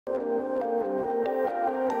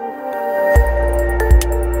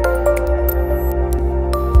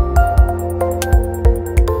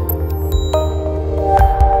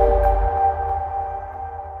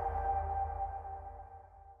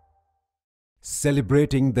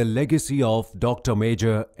Celebrating the legacy of Dr.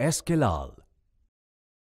 Major S. K. Lal.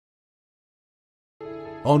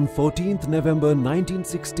 On 14th November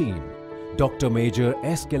 1916, Dr. Major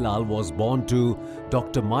S. K. Lal was born to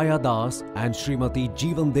Dr. Maya Das and Srimati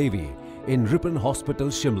Jeevan Devi in Ripon Hospital,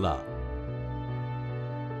 Shimla.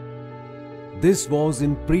 This was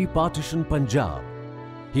in pre-partition Punjab.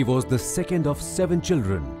 He was the second of 7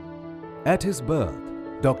 children. At his birth,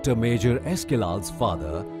 Dr. Major S. K. Lal's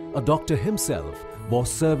father, a doctor himself, was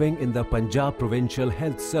serving in the Punjab Provincial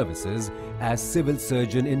Health Services as civil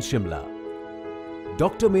surgeon in Shimla.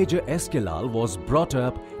 Dr. Major S. K. Lal was brought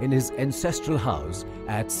up in his ancestral house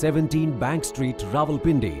at 17 Bank Street,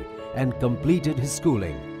 Rawalpindi, and completed his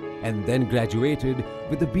schooling, and then graduated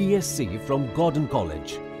with a BSc from Gordon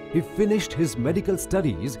College. He finished his medical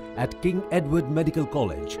studies at King Edward Medical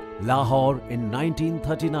College, Lahore in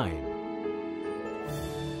 1939.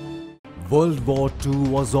 World War II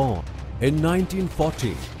was on. In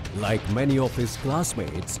 1940, like many of his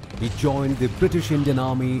classmates, he joined the British Indian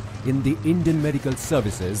Army in the Indian Medical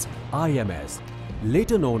Services, IMS,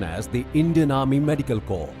 later known as the Indian Army Medical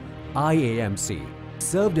Corps, IAMC.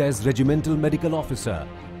 Served as Regimental Medical Officer,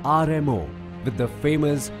 RMO, with the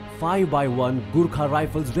famous 5x1 Gurkha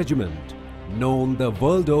Rifles Regiment, known the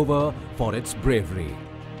world over for its bravery.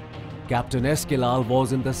 Captain S. K. Lal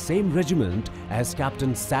was in the same regiment as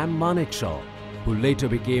Captain Sam Manekshaw, who later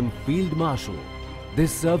became Field Marshal. They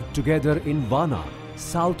served together in Vana,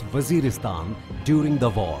 South Waziristan during the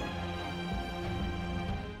war.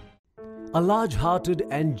 A large-hearted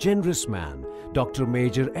and generous man, Dr.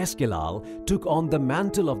 Major S. K. Lal took on the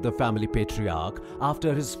mantle of the family patriarch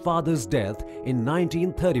after his father's death in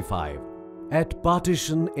 1935. At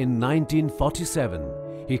partition in 1947,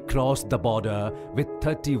 he crossed the border with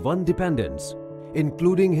 31 dependents,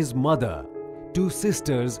 including his mother, 2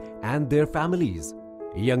 sisters and their families,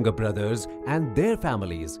 younger brothers and their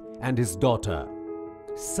families, and his daughter.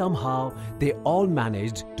 Somehow, they all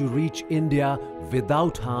managed to reach India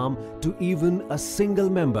without harm to even a single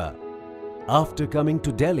member. After coming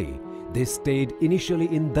to Delhi, they stayed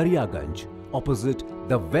initially in Daryaganj, opposite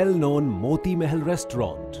the well-known Moti Mahal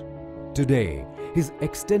restaurant. Today, his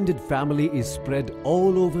extended family is spread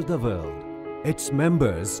all over the world. Its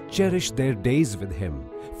members cherish their days with him,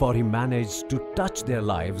 for he managed to touch their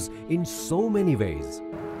lives in so many ways.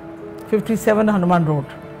 57 Hanuman Road,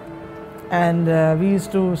 and we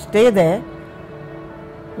used to stay there.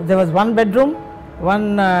 There was 1 bedroom,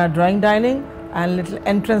 1 drawing dining, and little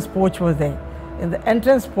entrance porch was there. In the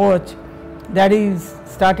entrance porch, Daddy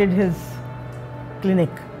started his clinic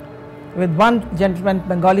with 1 gentleman,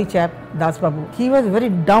 Bengali chap, Das Babu. He was a very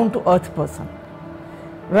down-to-earth person.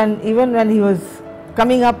 Even when he was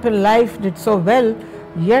coming up in life, did so well,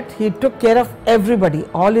 yet he took care of everybody,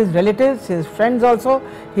 all his relatives, his friends also.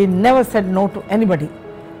 He never said no to anybody.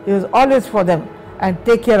 He was always for them and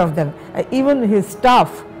take care of them. Even his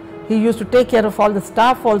staff, he used to take care of all the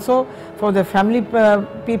staff also, for the family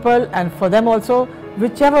people and for them also,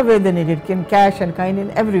 whichever way they needed, in cash and kind, in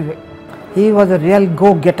every way. He was a real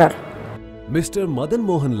go-getter. Mr. Madan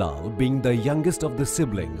Mohan Lal, being the youngest of the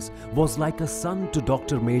siblings, was like a son to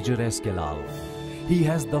Dr. Major S. K. Lal. He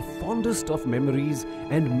has the fondest of memories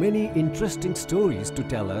and many interesting stories to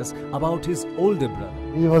tell us about his older brother.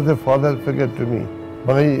 He was a father figure to me.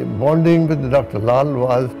 My bonding with Dr. Lal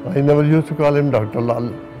was, I never used to call him Dr.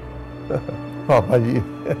 Lal. Papa ji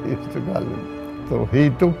used to call him. So he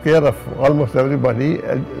took care of almost everybody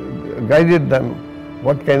and guided them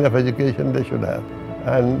what kind of education they should have.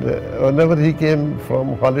 And whenever he came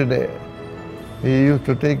from holiday, he used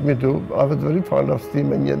to take me to, I was very fond of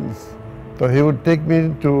steam engines. So he would take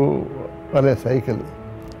me on a cycle.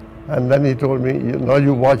 And then he told me, now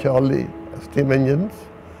you watch all the steam engines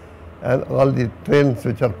and all the trains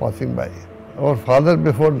which are passing by. Our father,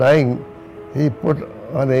 before dying, he put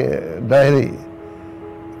on a diary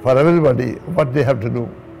for everybody what they have to do.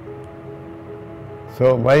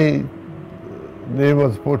 So my name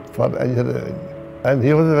was put for engineering. And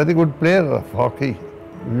he was a very good player of hockey,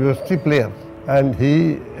 university player. And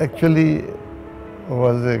he actually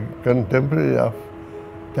was a contemporary of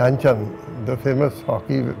Kanchan, the famous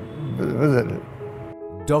hockey wizard.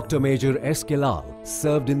 Dr. Major S. K. Lal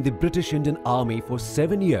served in the British Indian Army for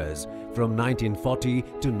 7 years from 1940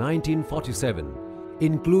 to 1947,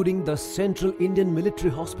 including the Central Indian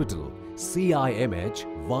Military Hospital, CIMH,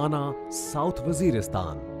 Vana, South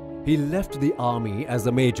Waziristan. He left the army as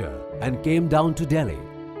a major and came down to Delhi.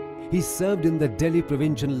 He served in the Delhi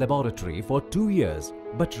Provincial Laboratory for 2 years,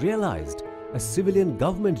 but realized a civilian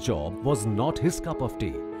government job was not his cup of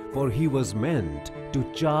tea, for he was meant to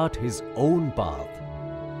chart his own path.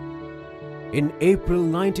 In April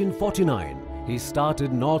 1949, he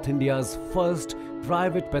started North India's first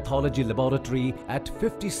private pathology laboratory at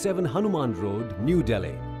 57 Hanuman Road, New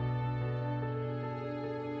Delhi.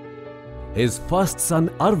 His first son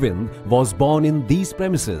Arvind was born in these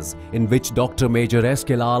premises, in which Dr. Major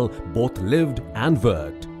S.K. Lal both lived and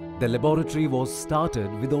worked. The laboratory was started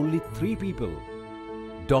with only 3 people: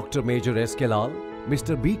 Dr. Major S.K. Lal,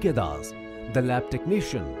 Mr. B.K. Das, the lab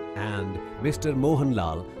technician, and Mr. Mohan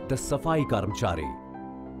Lal, the Safai Karmchari.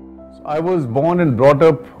 I was born and brought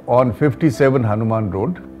up on 57 Hanuman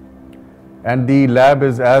Road, and the lab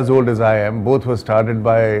is as old as I am. Both were started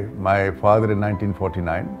by my father in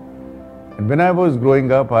 1949. And when I was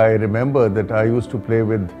growing up, I remember that I used to play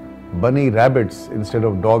with bunny rabbits instead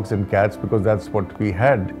of dogs and cats, because that's what we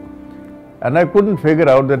had. And I couldn't figure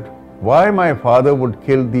out that why my father would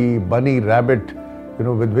kill the bunny rabbit,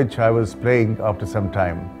 with which I was playing after some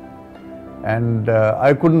time. And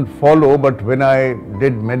I couldn't follow, but when I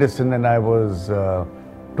did medicine and I was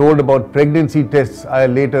told about pregnancy tests, I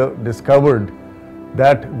later discovered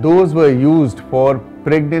that those were used for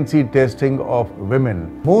pregnancy testing of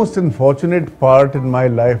women. Most unfortunate part in my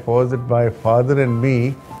life was that my father and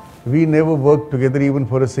me, we never worked together even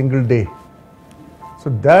for a single day. So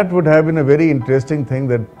that would have been a very interesting thing,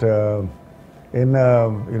 that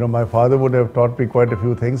my father would have taught me quite a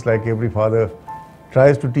few things, like every father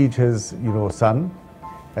tries to teach his son,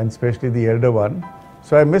 and especially the elder one.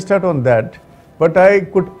 So I missed out on that, but I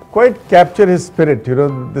could quite capture his spirit,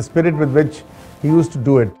 the spirit with which he used to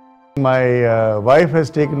do it. My wife has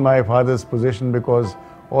taken my father's position, because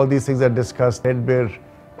all these things are discussed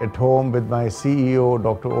at home with my CEO,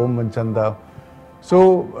 Dr. Om Manchanda.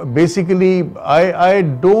 So basically, I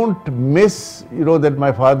don't miss, that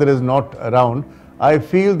my father is not around. I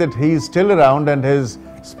feel that he is still around and his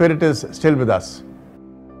spirit is still with us.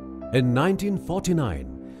 In 1949,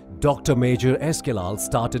 Dr. Major S.K. Lal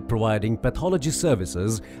started providing pathology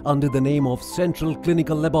services under the name of Central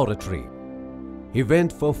Clinical Laboratory. He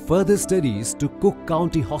went for further studies to Cook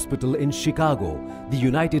County Hospital in Chicago, the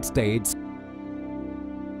United States.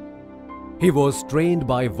 He was trained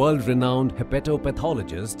by world-renowned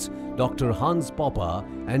hepatopathologists Dr. Hans Popper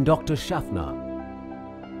and Dr. Schaffner.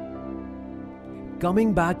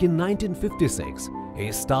 Coming back in 1956,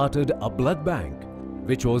 he started a blood bank,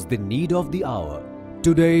 which was the need of the hour.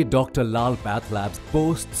 Today, Dr. Lal Path Labs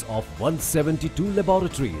boasts of 172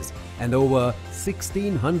 laboratories and over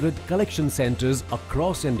 1600 collection centers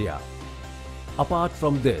across India. Apart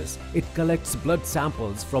from this, it collects blood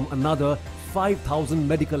samples from another 5,000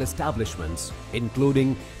 medical establishments,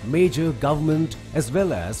 including major government as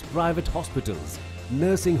well as private hospitals,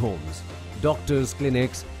 nursing homes, doctors'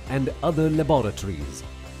 clinics, and other laboratories.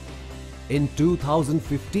 In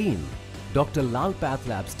 2015, Dr. Lal Path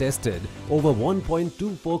Labs tested over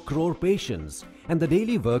 1.24 crore patients, and the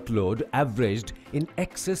daily workload averaged in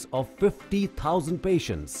excess of 50,000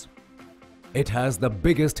 patients. It has the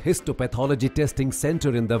biggest histopathology testing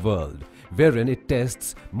center in the world, wherein it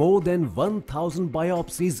tests more than 1,000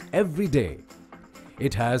 biopsies every day.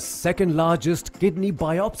 It has second largest kidney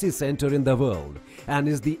biopsy center in the world and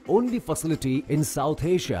is the only facility in South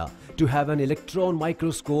Asia to have an electron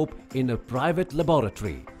microscope in a private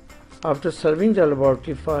laboratory. After serving the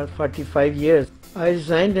laboratory for 45 years, I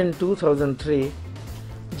resigned in 2003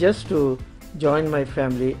 just to join my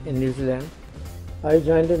family in New Zealand. I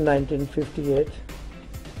joined in 1958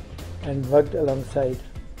 and worked alongside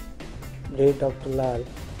late Dr. Lal.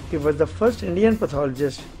 He was the first Indian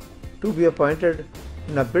pathologist to be appointed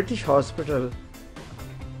in a British hospital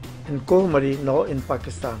in Kohmari, now in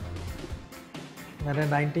Pakistan. मैंने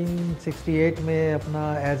 1968 में अपना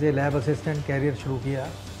as a lab assistant career शुरू किया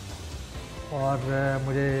और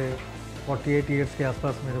मुझे 48 years के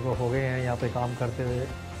आसपास मेरे को हो गए हैं यहाँ पे काम करते हुए।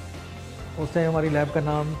 उस टाइम हमारी लैब का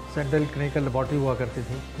नाम सेंट्रल क्लिनिकल लेबॉरेटरी हुआ करती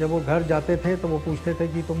थी। जब वो घर जाते थे तो वो पूछते थे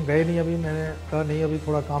कि तुम गए नहीं अभी? मैंने कहा नहीं, अभी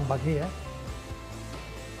थोड़ा काम बाकी है।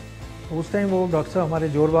 उस टाइम वो डॉक्टर साहब हमारे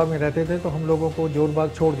जोरबाग में रहते थे, तो हम लोगों को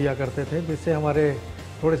जोरबाग छोड़ दिया करते थे, जिससे हमारे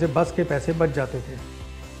थोड़े से बस के पैसे बच जाते थे।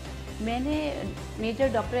 मैंने मेजर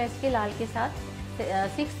डॉक्टर एस.के. लाल के साथ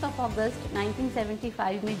 6 अगस्त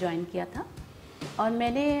 1975 में ज्वाइन किया था और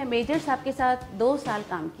मैंने मेजर साहब के साथ 2 साल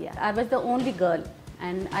काम किया। I was the only girl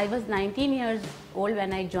and I was 19 years old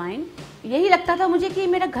when I join. यही लगता था मुझे कि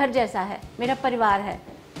मेरा घर जैसा है, मेरा परिवार है।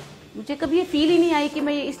 मुझे कभी ये फील ही नहीं आई कि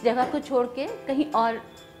मैं इस जगह को छोड़ के कहीं और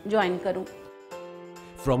ज्वाइन करूं।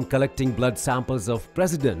 From collecting blood samples of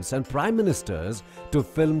presidents and prime ministers to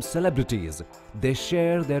film celebrities, they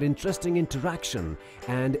share their interesting interaction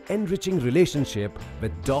and enriching relationship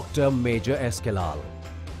with Dr. Major Eskelal.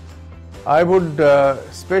 I would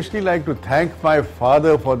especially like to thank my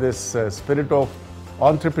father for this spirit of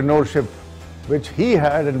entrepreneurship which he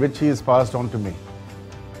had and which he has passed on to me.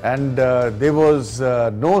 And there was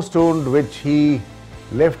no stone which he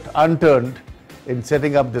left unturned in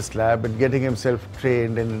setting up this lab and getting himself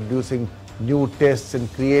trained and introducing new tests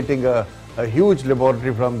and creating a huge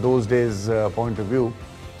laboratory from those days' point of view.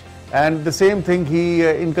 And the same thing he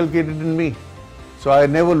inculcated in me. So I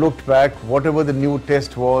never looked back. Whatever the new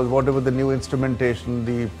test was, whatever the new instrumentation,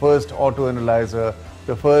 the first autoanalyzer,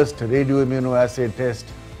 the first radioimmunoassay test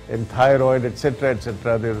in thyroid, etc.,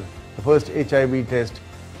 the first HIV test.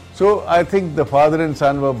 So I think the father and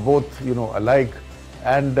son were both, alike.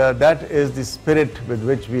 And that is the spirit with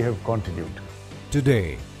which we have continued.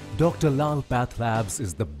 Today, Dr. Lal Path Labs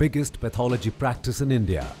is the biggest pathology practice in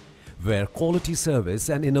India, where quality service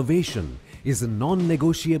and innovation is a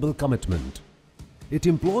non-negotiable commitment. It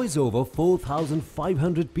employs over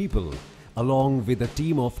 4,500 people, along with a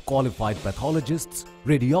team of qualified pathologists,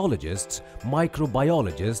 radiologists,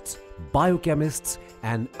 microbiologists, biochemists,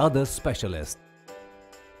 and other specialists.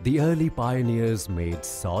 The early pioneers made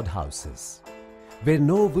sod houses, where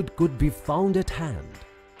no wood could be found at hand.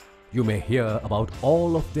 You may hear about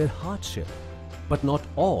all of their hardship, but not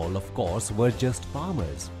all, of course, were just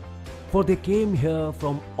farmers, for they came here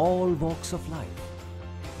from all walks of life.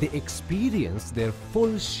 They experienced their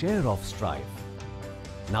full share of strife.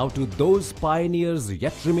 Now to those pioneers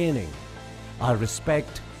yet remaining, our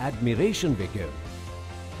respect, admiration we give.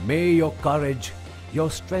 May your courage,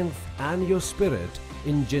 your strength and your spirit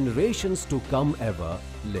in generations to come ever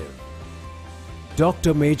live.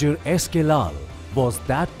 Dr. Major Eskelal was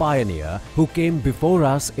that pioneer who came before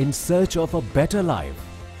us in search of a better life,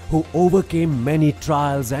 who overcame many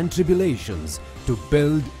trials and tribulations to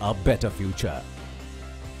build a better future.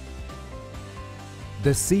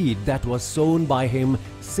 The seed that was sown by him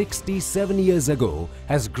 67 years ago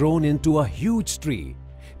has grown into a huge tree,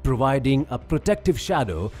 providing a protective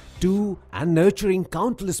shadow to and nurturing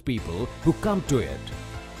countless people who come to it.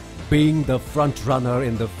 Being the front runner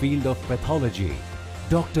in the field of pathology,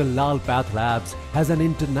 Dr. Lal Path Labs has an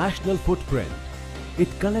international footprint. It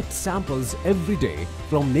collects samples every day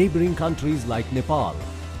from neighboring countries like Nepal,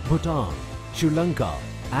 Bhutan, Sri Lanka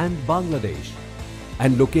and Bangladesh,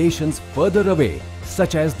 and locations further away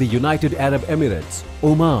such as the United Arab Emirates,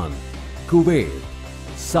 Oman, Kuwait,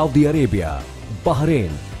 Saudi Arabia,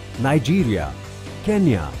 Bahrain, Nigeria,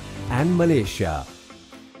 Kenya and Malaysia.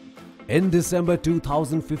 In December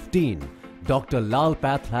 2015, Dr. Lal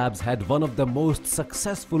Path Labs had one of the most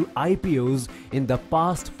successful IPOs in the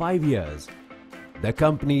past 5 years. The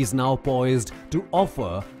company is now poised to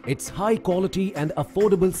offer its high quality and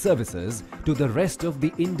affordable services to the rest of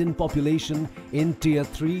the Indian population in Tier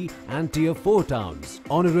 3 and Tier 4 towns.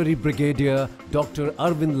 Honorary Brigadier Dr.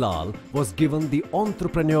 Arvind Lal was given the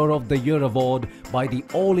Entrepreneur of the Year award by the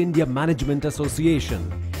All India Management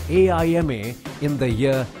Association, AIMA, in the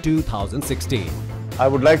year 2016. I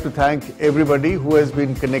would like to thank everybody who has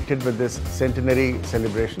been connected with this centenary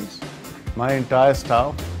celebrations. My entire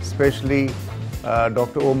staff, especially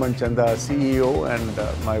Dr. Oman Chanda, CEO,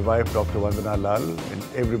 and my wife, Dr. Vandana Lal, and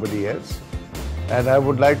everybody else. And I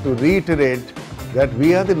would like to reiterate that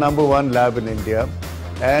we are the #1 lab in India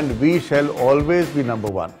and we shall always be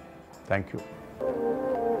 #1. Thank you.